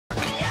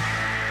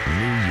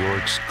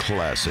York's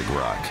classic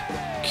rock,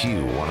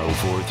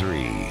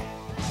 Q1043.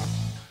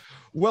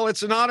 Well,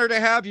 it's an honor to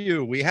have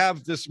you. We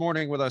have this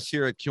morning with us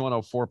here at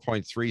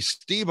Q104.3,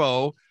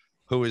 Steve-O,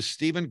 who is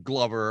Stephen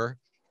Glover,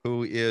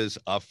 who is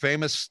a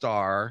famous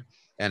star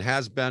and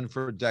has been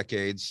for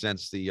decades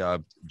since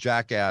the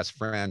Jackass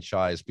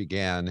franchise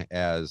began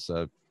as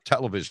a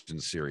television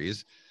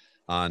series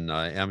on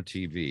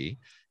MTV,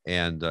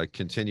 and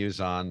continues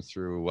on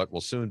through what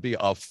will soon be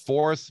a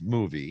fourth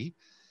movie,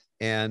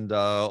 and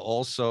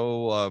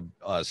also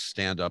a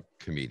stand-up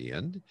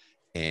comedian,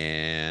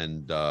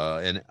 and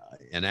an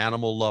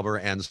animal lover,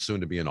 and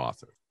soon to be an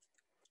author.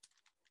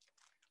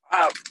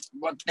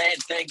 Well,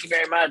 thank you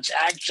very much.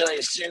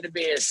 Actually, soon to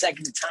be a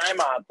second-time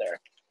author.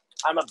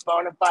 I'm a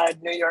bona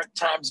fide New York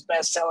Times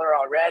bestseller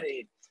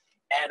already,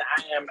 and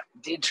I am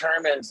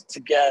determined to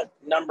get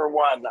number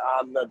one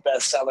on the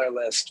bestseller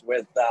list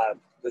with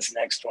this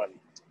next one.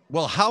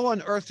 Well, how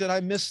on earth did I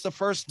miss the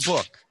first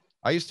book?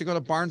 I used to go to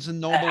Barnes &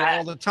 Noble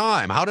all the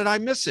time. How did I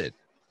miss it?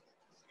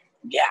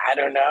 Yeah, I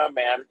don't know,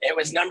 man. It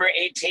was number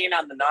 18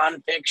 on the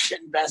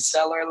nonfiction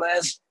bestseller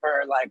list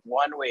for like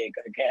 1 week.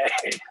 Okay.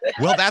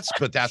 Well, that's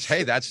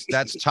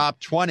top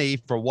 20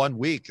 for 1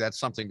 week. That's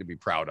something to be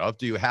proud of.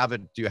 Do you have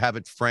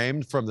it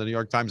framed from the New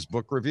York Times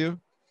Book Review?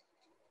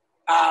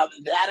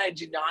 That I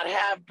do not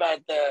have,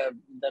 but the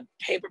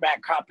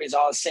paperback copies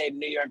all say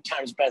New York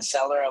Times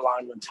bestseller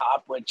along the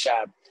top, which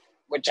I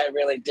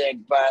really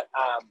dig. But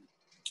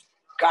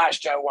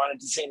gosh, I wanted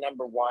to say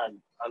number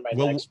one on my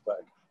next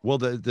book. Well,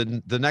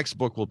 the next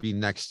book will be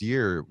next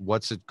year.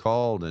 What's it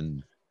called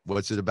and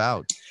what's it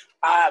about?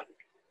 I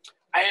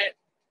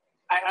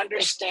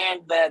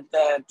understand that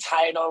the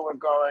title we're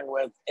going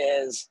with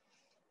is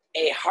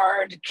A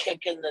Hard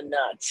Kick in the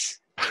Nuts.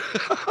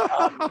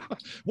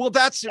 Well,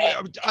 that's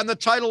on the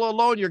title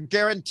alone, you're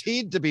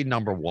guaranteed to be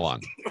number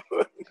one.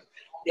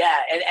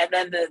 Yeah, and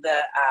then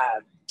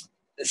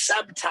the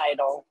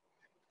subtitle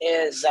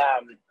is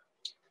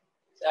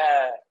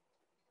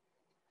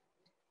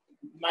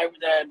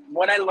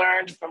what I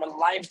learned from a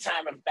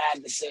lifetime of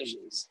bad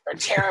decisions, or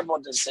terrible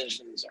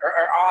decisions, or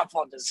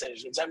awful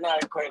decisions. I'm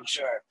not quite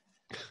sure,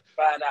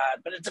 but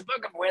it's a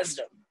book of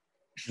wisdom.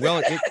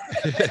 Well,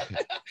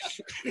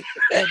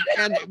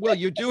 and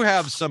you do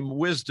have some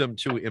wisdom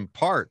to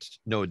impart,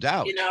 no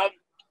doubt. You know,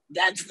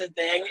 that's the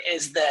thing,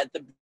 is that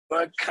the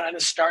book kind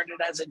of started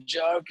as a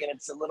joke, and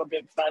it's a little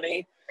bit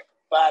funny,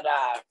 but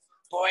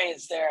boy,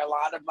 is there a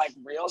lot of like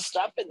real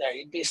stuff in there.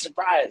 You'd be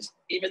surprised.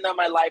 Even though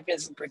my life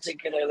isn't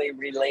particularly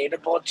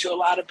relatable to a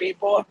lot of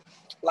people,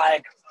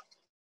 like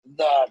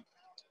the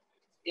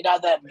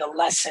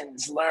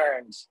lessons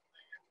learned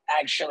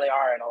actually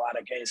are in a lot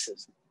of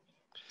cases.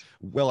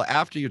 Well,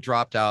 after you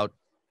dropped out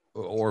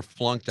or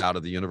flunked out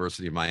of the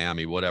University of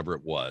Miami, whatever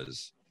it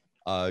was,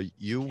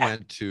 you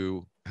went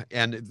to,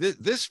 and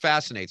this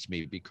fascinates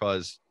me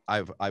because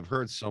I've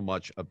heard so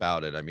much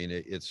about it. I mean,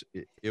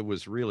 it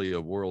was really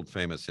a world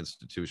famous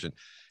institution.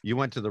 You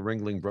went to the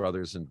Ringling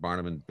Brothers and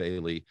Barnum and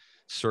Bailey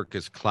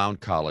Circus Clown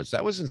College.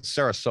 That was in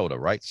Sarasota,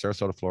 right?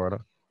 Sarasota, Florida.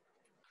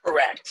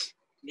 Correct.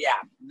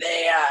 Yeah,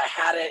 they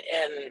had it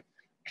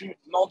in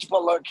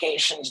multiple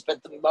locations,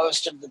 but the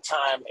most of the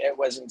time it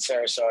was in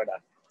Sarasota.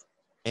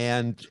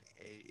 And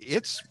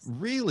it's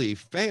really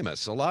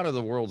famous. A lot of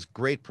the world's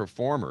great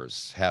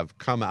performers have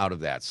come out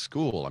of that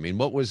school. I mean,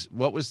 what was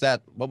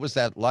that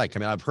like? I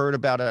mean, I've heard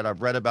about it,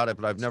 I've read about it,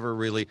 but I've never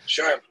really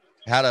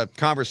had a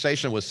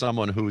conversation with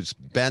someone who's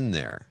been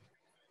there.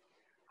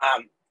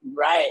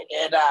 Right.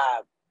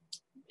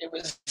 It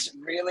was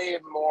really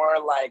more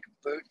like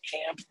boot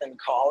camp than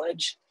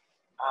college.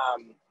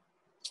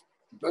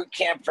 Boot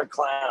camp for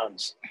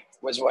clowns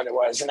was what it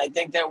was. And I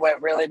think that what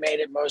really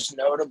made it most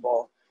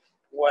notable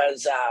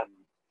was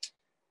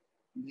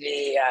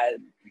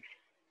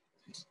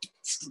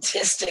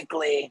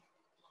statistically,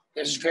 it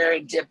was very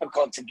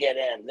difficult to get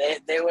in.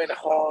 They would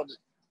hold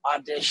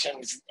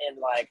auditions in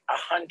like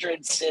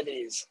 100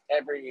 cities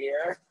every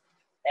year,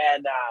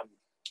 and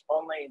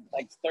only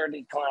like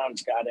 30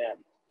 clowns got in.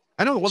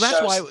 I know. Well,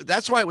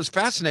 that's why it was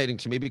fascinating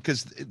to me,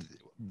 because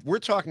we're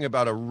talking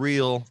about a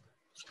real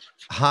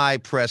high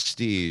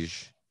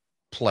prestige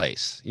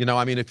place. You know,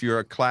 I mean, if you're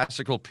a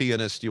classical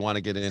pianist, you want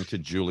to get into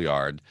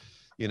Juilliard.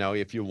 You know,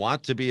 if you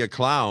want to be a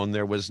clown,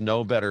 there was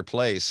no better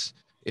place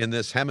in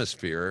this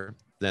hemisphere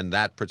than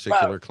that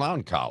particular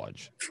clown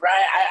college.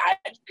 Right.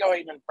 I'd go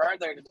even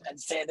further and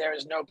say there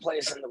is no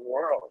place in the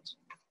world,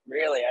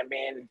 really. I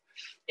mean,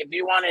 if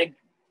you want to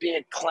be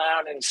a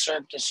clown in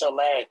Cirque du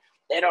Soleil,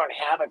 they don't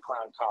have a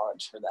clown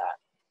college for that.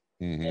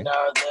 Mm-hmm. You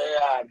know,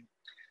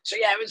 so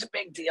yeah, it was a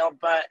big deal.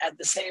 But at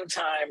the same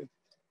time,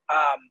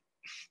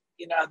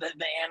 you know, the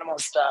animal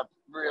stuff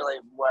really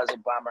was a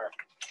bummer.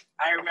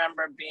 I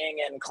remember being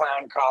in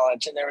clown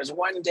college, and there was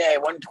one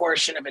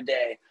portion of a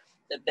day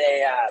that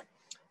they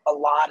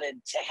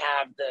allotted to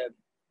have the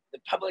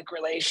public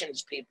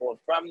relations people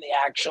from the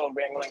actual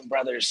Ringling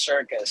Brothers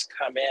Circus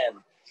come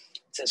in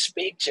to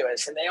speak to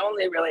us. And they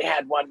only really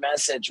had one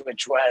message,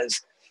 which was,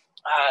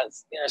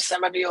 you know,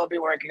 some of you will be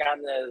working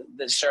on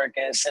the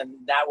circus,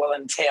 and that will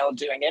entail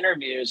doing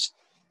interviews.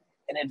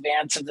 in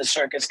advance of the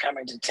circus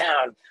coming to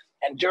town.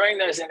 And during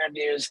those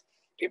interviews,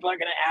 people are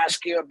going to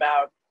ask you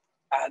about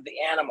the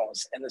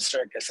animals in the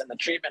circus and the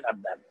treatment of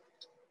them.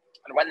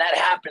 And when that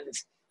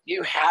happens,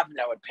 you have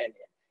no opinion.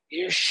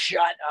 You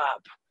shut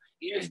up.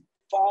 You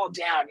fall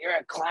down. You're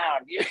a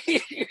clown.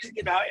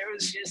 You know, it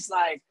was just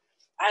like,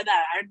 I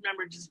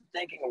remember just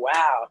thinking,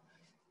 wow,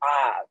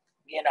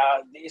 you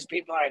know, these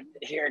people are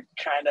here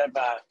kind of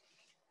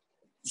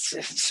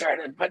sort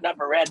of putting up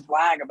a red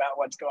flag about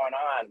what's going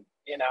on,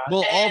 you know.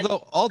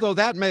 Well, although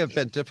that may have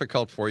been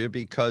difficult for you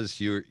because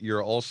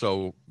you're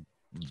also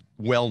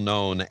well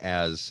known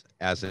as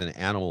an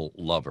animal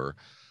lover,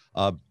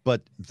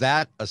 but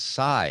that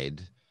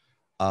aside,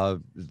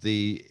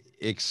 the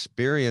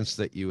experience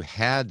that you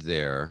had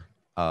there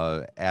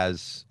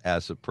as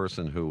a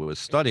person who was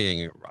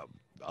studying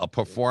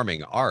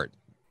performing art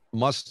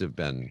must have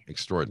been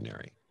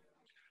extraordinary.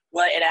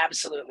 Well, it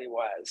absolutely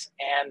was.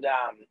 And,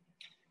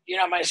 you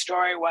know, my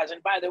story was,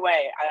 and by the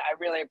way, I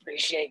really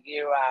appreciate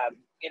you,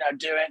 you know,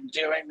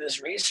 doing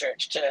this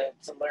research to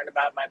learn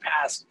about my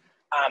past.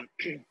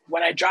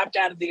 When I dropped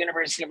out of the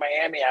University of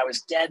Miami, I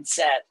was dead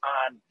set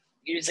on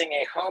using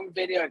a home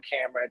video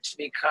camera to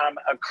become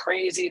a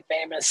crazy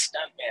famous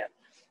stuntman.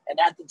 And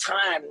at the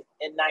time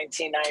in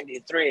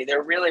 1993,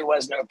 there really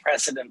was no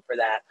precedent for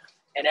that.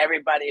 And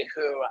everybody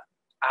who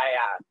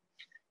I,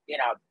 you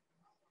know,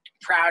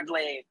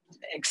 proudly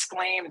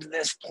exclaimed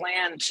this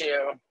plan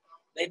to,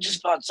 they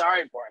just felt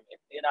sorry for me,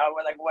 you know,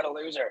 we're like, what a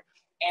loser.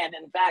 And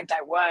in fact,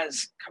 I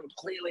was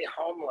completely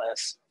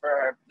homeless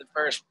for the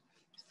first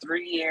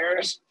 3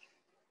 years.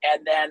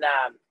 And then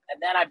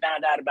I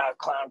found out about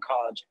clown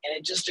college. And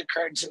it just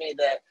occurred to me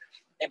that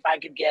if I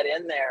could get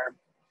in there,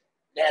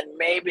 then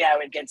maybe I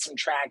would get some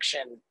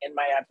traction in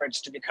my efforts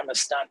to become a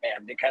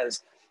stuntman,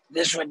 because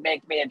this would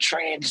make me a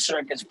trained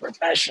circus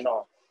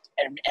professional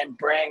and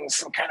bring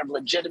some kind of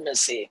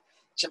legitimacy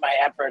to my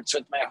efforts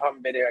with my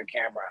home video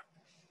camera.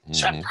 Mm-hmm.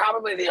 So I'm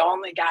probably the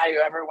only guy who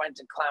ever went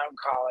to clown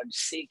college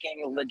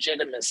seeking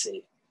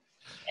legitimacy.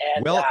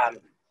 And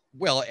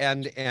well,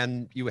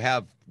 and you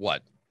have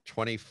what,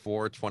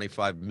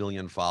 25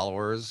 million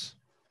followers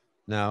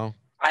now?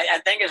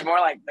 I think it's more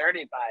like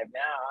 35 now,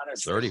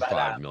 honestly.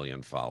 35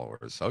 million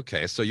followers.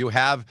 Okay. So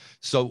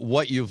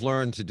what you've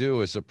learned to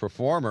do as a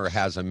performer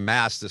has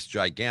amassed this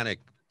gigantic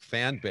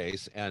fan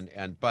base.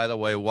 And by the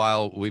way,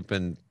 while we've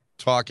been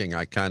talking,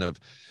 I kind of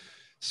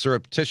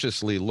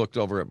surreptitiously looked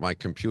over at my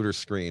computer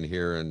screen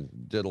here and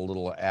did a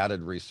little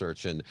added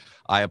research. And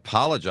I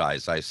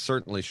apologize. I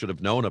certainly should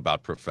have known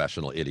about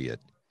Professional Idiot.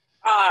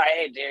 Oh,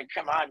 hey, dude,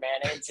 come on, man.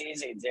 It's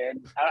easy,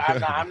 dude.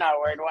 I'm not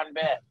worried one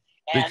bit.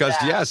 And, because,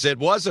 yes, it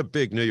was a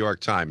big New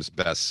York Times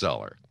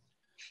bestseller.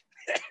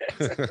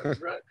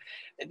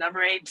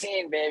 Number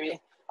 18, baby,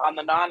 on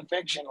the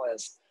nonfiction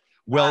list.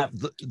 Well,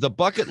 the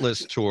Bucket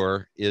List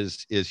tour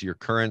is your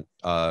current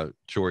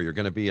tour. You're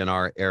going to be in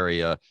our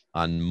area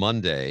on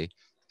Monday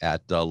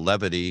at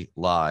Levity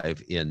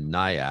Live in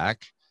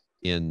Nyack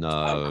in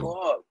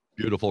cool.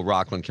 Beautiful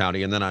Rockland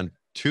County. And then on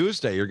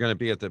Tuesday, you're going to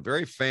be at the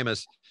very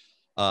famous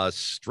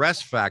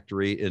Stress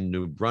Factory in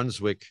New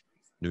Brunswick,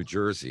 New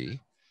Jersey.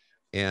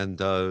 And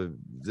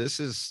this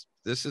is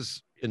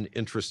an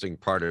interesting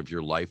part of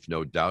your life,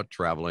 no doubt,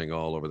 traveling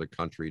all over the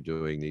country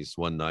doing these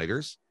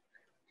one-nighters.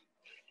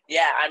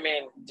 Yeah, I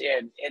mean,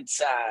 dude,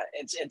 it's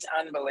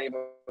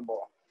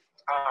unbelievable.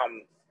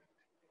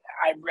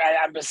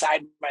 I'm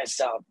beside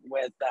myself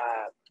with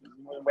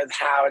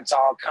how it's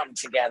all come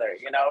together.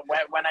 You know,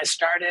 when I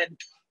started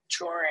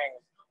touring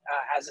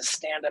as a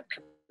stand-up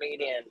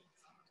comedian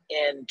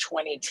in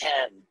 2010,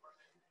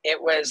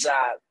 it was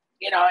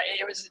you know,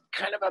 it was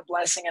kind of a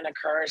blessing and a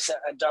curse,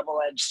 a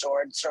double-edged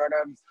sword, sort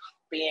of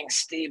being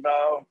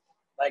Steve-O,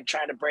 like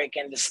trying to break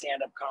into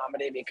stand-up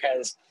comedy,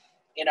 because,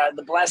 you know,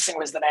 the blessing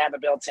was that I have a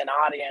built-in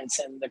audience,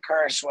 and the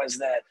curse was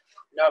that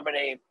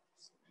nobody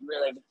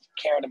really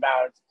cared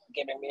about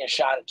giving me a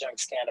shot at doing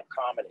stand-up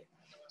comedy.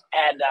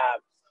 And,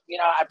 you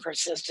know, I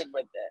persisted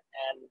with it,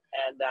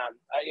 and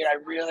you know, I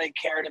really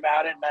cared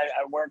about it, and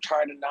I worked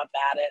hard enough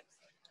at it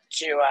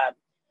to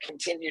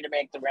continue to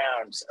make the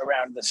rounds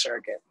around the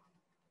circuit.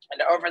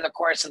 And over the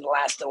course of the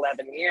last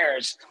 11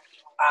 years,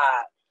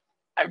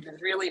 I've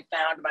really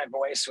found my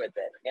voice with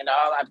it. You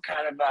know, I've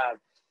kind of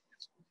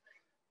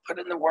put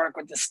in the work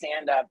with the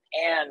stand-up.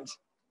 And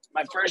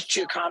my first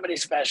 2 comedy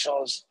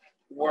specials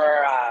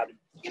were,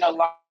 you know,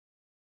 long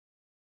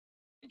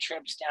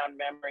trips down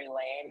memory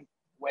lane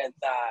with,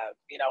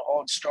 you know,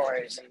 old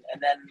stories.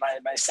 And then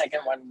my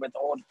second one with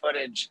old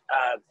footage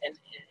and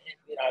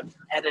you know,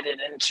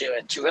 edited into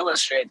it to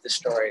illustrate the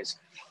stories.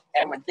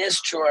 And with this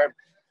tour,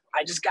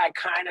 I just got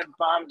kind of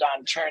bummed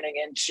on turning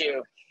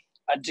into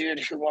a dude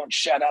who won't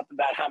shut up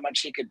about how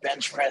much he could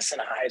bench press in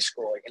high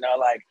school. You know,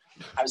 like,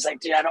 I was like,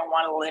 dude, I don't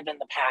want to live in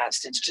the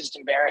past. It's just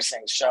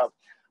embarrassing. So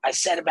I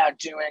set about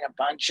doing a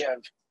bunch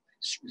of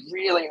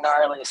really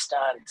gnarly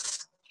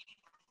stunts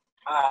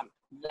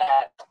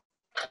that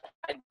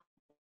I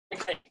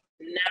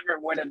never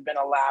would have been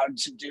allowed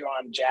to do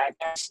on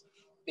Jackass,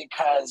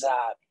 because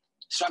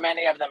so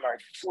many of them are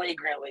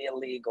flagrantly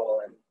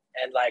illegal, and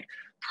and like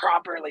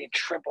properly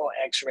triple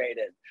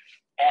X-rated.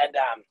 And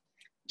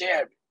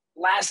dude,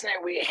 last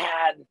night we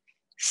had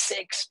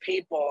 6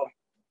 people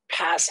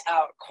pass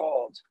out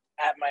cold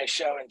at my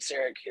show in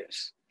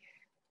Syracuse.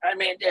 I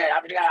mean, dude,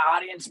 I've got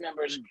audience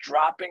members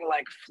dropping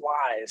like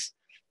flies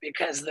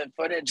because the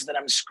footage that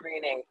I'm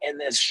screening in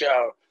this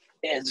show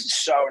is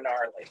so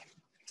gnarly.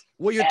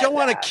 Well, you don't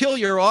want to kill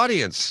your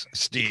audience,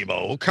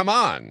 Steve-O. Come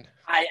on.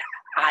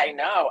 I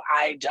know,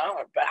 I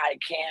don't, but I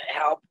can't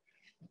help,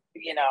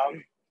 you know,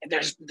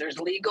 there's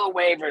legal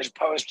waivers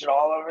posted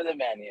all over the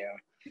venue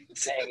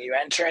saying you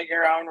enter at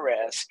your own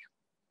risk.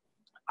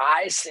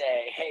 I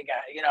say, hey,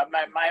 guys, you know,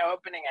 my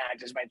opening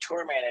act is my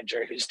tour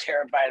manager who's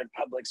terrified of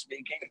public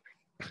speaking.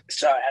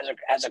 So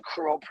as a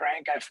cruel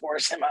prank, I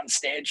force him on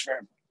stage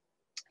for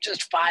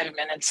just 5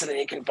 minutes so that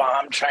he can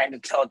bomb trying to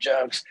tell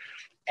jokes,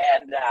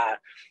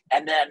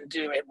 and then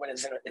do it what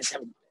is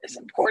his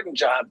important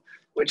job,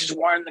 which is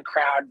warn the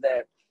crowd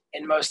that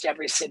in most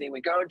every city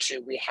we go to,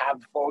 we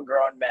have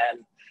full-grown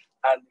men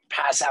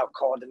pass out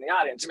cold in the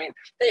audience. I mean,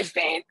 they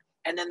faint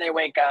and then they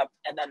wake up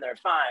and then they're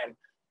fine.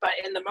 But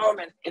in the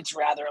moment, it's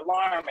rather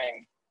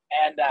alarming.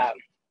 And,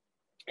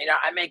 you know,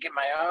 I make it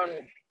my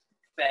own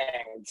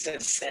thing to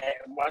say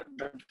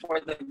before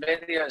the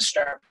videos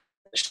start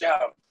the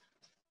show,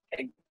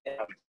 you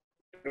know,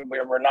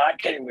 we're not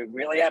kidding. We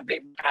really have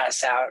people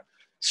pass out.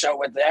 So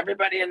with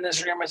everybody in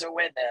this room as a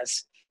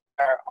witness,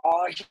 are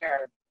all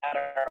here at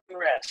our own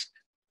risk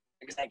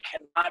because I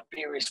cannot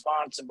be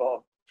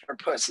responsible for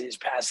pussies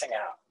passing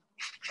out.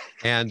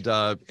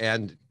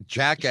 And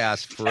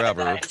Jackass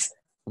Forever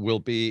will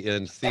be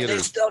in theaters. And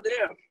they still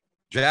do.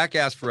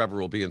 Jackass Forever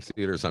will be in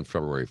theaters on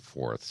February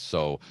 4th.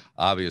 So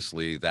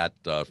obviously that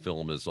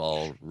film is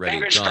already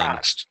Fingers done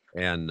crossed.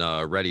 and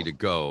ready to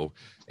go.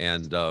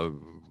 And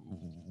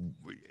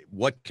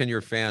what can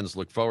your fans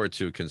look forward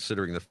to,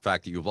 considering the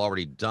fact that you've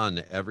already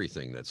done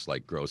everything that's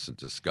like gross and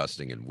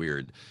disgusting and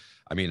weird?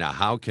 I mean,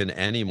 how can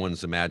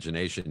anyone's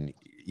imagination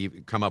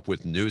even come up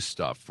with new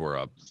stuff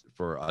for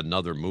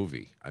another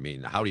movie? I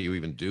mean, how do you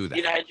even do that?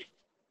 You know,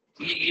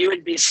 you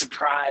would be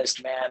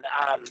surprised, man.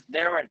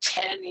 There were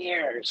 10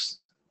 years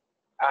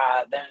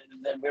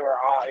that we were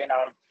all, you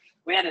know,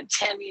 we had a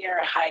 10-year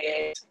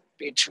hiatus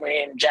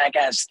between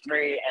Jackass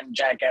 3 and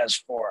Jackass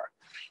 4.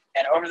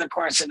 And over the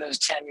course of those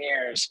 10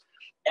 years,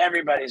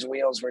 everybody's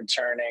wheels were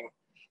turning.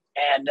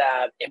 And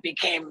it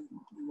became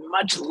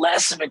much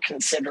less of a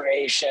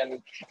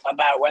consideration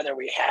about whether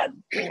we had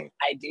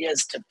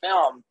ideas to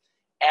film.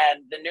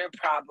 And the new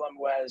problem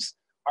was,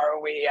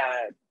 are we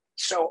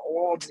so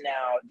old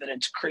now that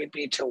it's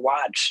creepy to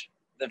watch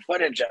the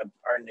footage of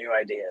our new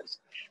ideas?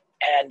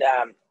 And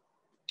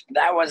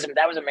that was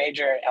a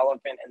major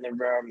elephant in the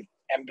room.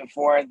 And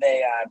before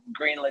they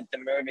greenlit the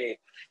movie,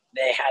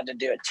 they had to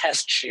do a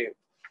test shoot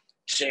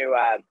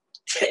to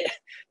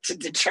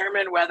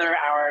determine whether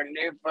our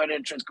new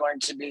footage was going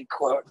to be,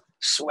 quote,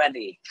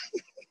 sweaty.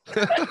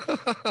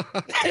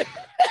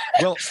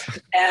 Well,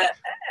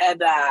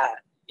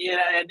 you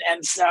know,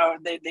 and so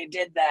they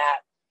did that,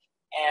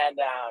 and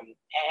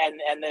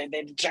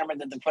they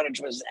determined that the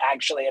footage was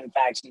actually, in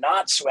fact,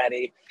 not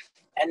sweaty.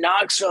 And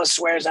Knoxville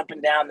swears up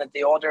and down that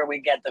the older we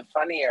get, the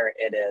funnier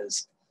it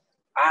is.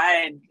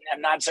 I am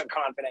not so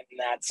confident in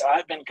that. So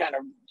I've been kind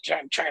of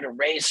trying to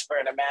race for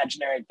an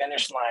imaginary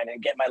finish line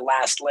and get my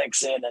last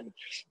licks in and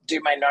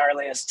do my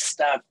gnarliest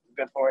stuff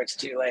before it's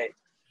too late.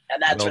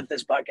 And that's what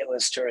this bucket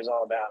list tour is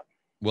all about.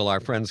 Well, our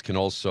friends can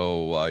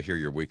also hear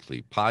your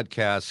weekly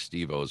podcast,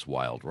 Steve-O's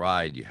Wild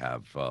Ride. You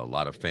have a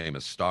lot of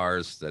famous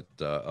stars that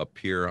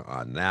appear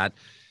on that.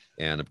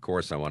 And, of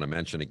course, I want to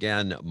mention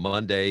again,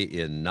 Monday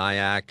in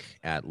Nyack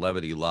at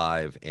Levity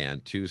Live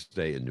and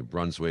Tuesday in New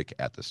Brunswick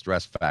at the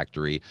Stress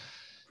Factory.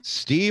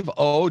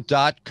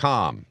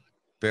 Steve-O.com.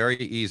 Very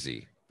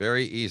easy.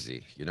 Very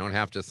easy. You don't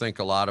have to think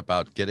a lot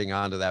about getting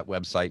onto that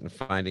website and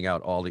finding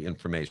out all the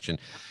information.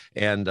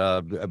 And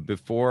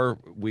before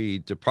we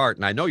depart,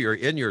 and I know you're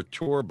in your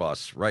tour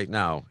bus right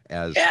now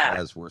as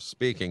we're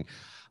speaking.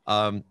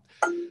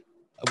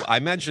 I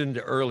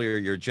mentioned earlier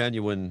your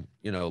genuine,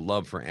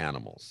 love for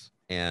animals.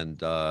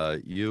 And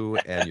you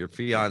and your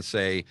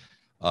fiance,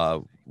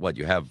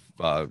 you have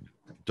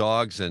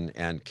dogs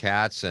and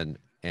cats and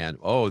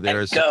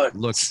there's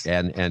goats.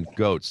 and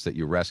goats that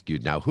you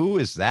rescued. Now, who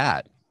is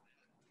that?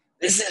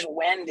 This is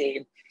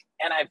Wendy,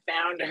 and I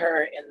found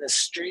her in the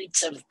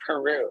streets of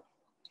Peru.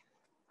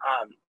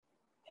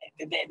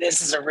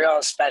 This is a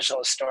real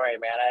special story,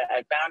 man.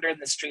 I found her in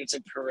the streets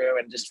of Peru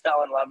and just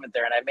fell in love with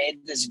her. And I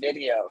made this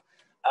video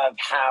of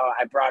how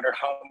I brought her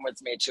home with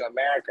me to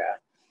America.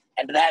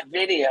 And that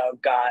video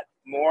got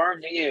more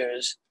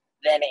views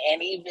than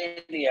any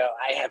video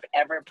I have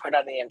ever put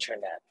on the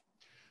internet.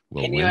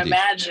 Well, Can you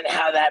imagine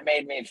how that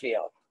made me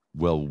feel?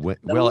 Well,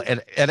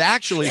 it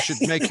actually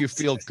should make you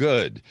feel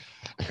good.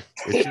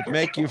 It should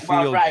make you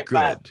feel good.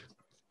 But,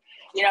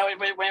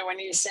 when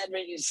you said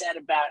what you said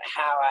about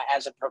how,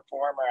 as a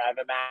performer, I've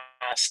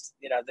amassed,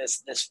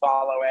 this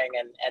following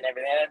and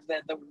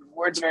everything, the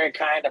words are very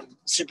kind. I'm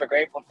super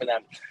grateful for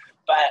them.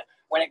 But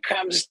when it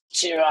comes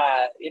to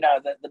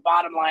the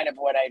bottom line of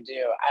what I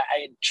do,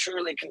 I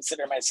truly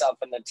consider myself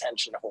an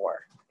attention whore.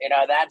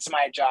 That's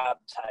my job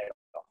title.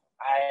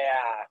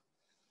 I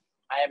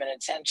am an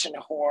attention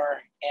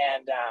whore,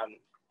 and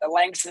the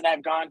lengths that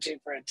I've gone to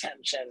for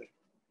attention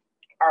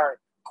are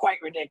quite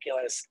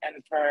ridiculous.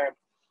 And for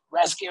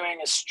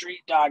rescuing a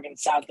street dog in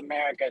South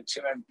America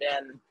to have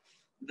been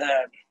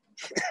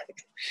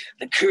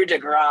the coup de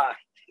grace,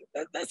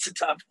 that's a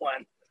tough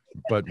one.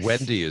 But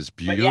Wendy is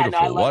beautiful. Yeah,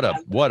 no, what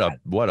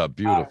a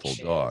beautiful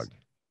dog.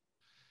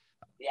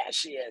 Yeah,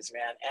 she is,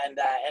 man. And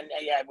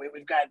yeah,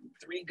 we've got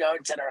 3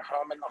 goats at our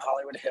home in the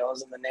Hollywood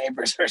Hills, and the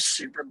neighbors are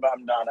super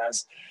bummed on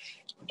us.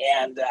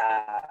 And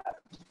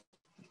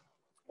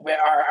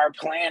our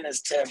plan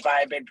is to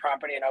buy a big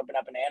property and open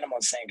up an animal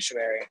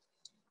sanctuary,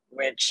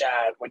 which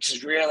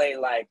is really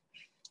like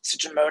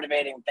such a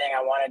motivating thing.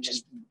 I want to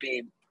just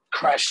be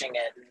crushing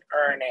it and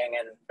earning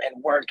and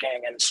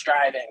working and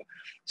striving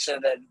so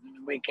that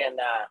we can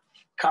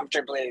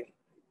comfortably,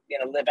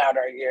 live out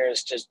our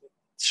years just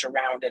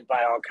surrounded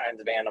by all kinds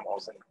of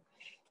animals. And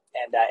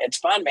it's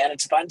fun, man.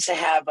 It's fun to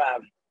have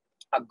a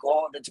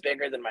goal that's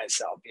bigger than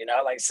myself,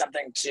 like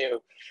something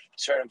to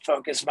sort of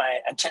focus my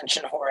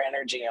attention whore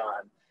energy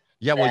on.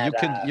 Yeah, well,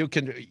 you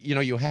can,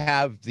 you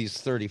have these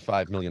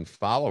 35 million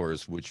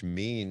followers, which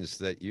means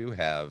that you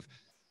have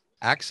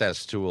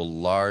access to a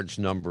large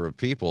number of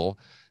people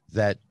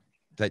that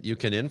you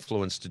can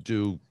influence to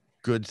do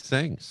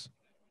things.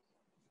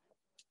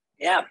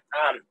 Yeah.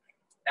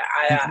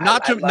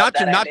 Not too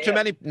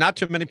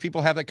many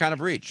people have that kind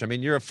of reach. I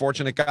mean, you're a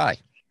fortunate guy.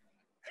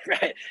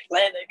 Right.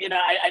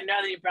 I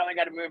know that you probably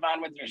got to move on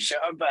with your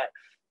show, but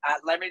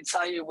let me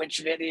tell you which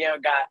video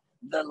got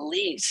the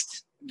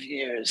least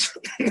views.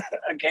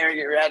 Okay, are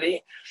you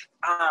ready?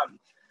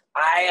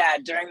 I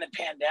during the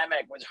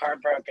pandemic was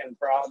heartbroken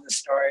for all the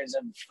stories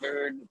of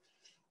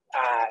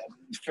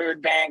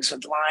food banks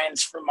with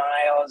lines for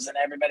miles and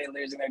everybody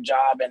losing their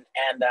job,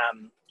 and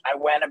I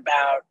went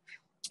about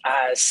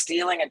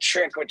stealing a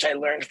trick which I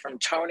learned from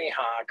Tony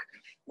Hawk,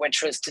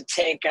 which was to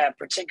take a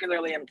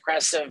particularly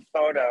impressive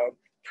photo,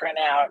 print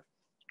out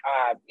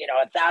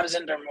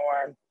 1,000 or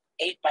more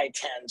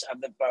 8x10s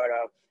of the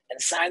photo, and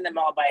sign them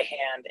all by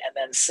hand, and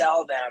then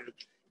sell them,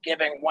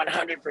 giving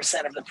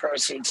 100% of the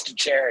proceeds to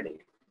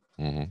charity.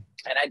 Mm-hmm.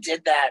 And I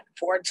did that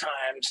 4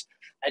 times.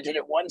 I did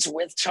it once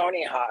with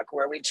Tony Hawk,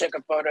 where we took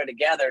a photo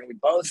together and we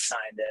both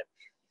signed it.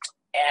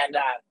 And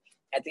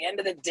at the end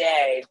of the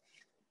day,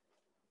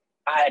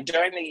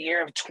 during the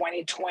year of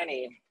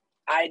 2020,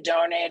 I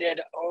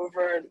donated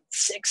over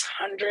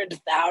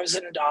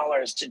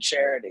 $600,000 to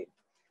charity.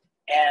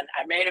 And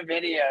I made a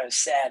video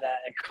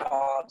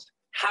called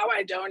How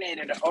I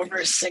Donated Over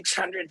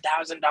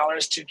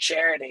 $600,000 to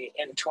Charity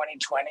in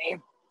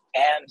 2020.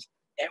 And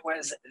it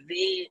was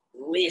the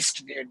least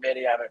viewed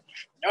video of it.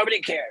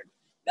 Nobody cared.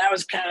 That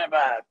was kind of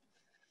a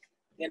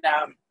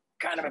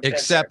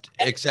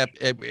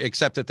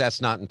except that that's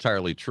not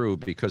entirely true,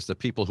 because the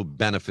people who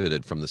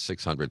benefited from the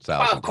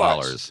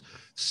 $600,000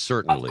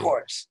 certainly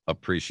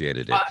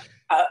appreciated it.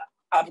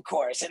 Of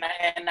course, and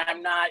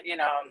I'm not,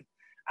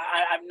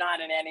 I'm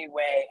not in any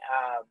way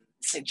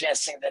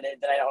suggesting that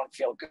I don't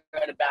feel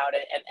good about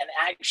it. And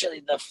actually,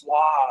 the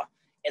flaw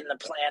in the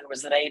plan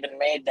was that I even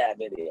made that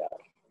video.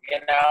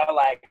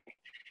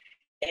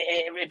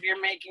 If you're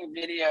making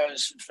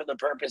videos for the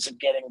purpose of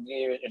getting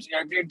views, if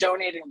you're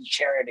donating to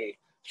charity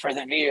for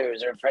the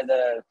views or for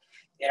the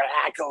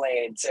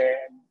accolades, or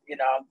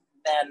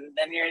then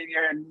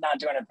you're not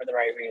doing it for the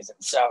right reason.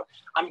 So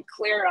I'm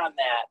clear on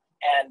that,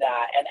 and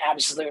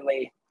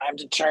absolutely, I'm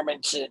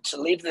determined to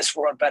leave this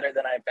world better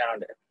than I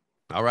found it.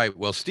 All right,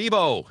 well,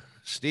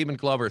 Stephen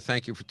Glover,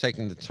 thank you for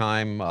taking the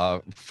time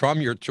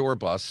from your tour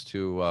bus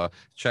to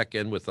check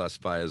in with us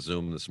via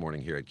Zoom this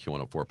morning here at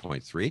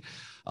Q104.3,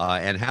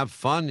 and have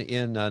fun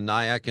in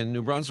Nyack and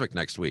New Brunswick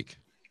next week.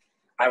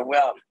 I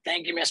will.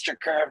 Thank you, Mr.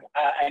 Kerr.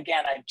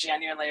 Again, I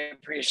genuinely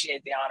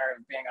appreciate the honor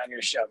of being on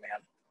your show, man.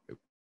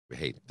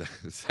 Hey,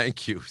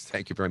 thank you.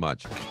 Thank you very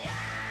much.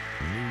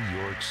 New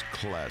York's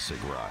classic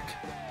rock,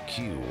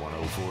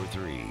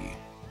 Q104.3.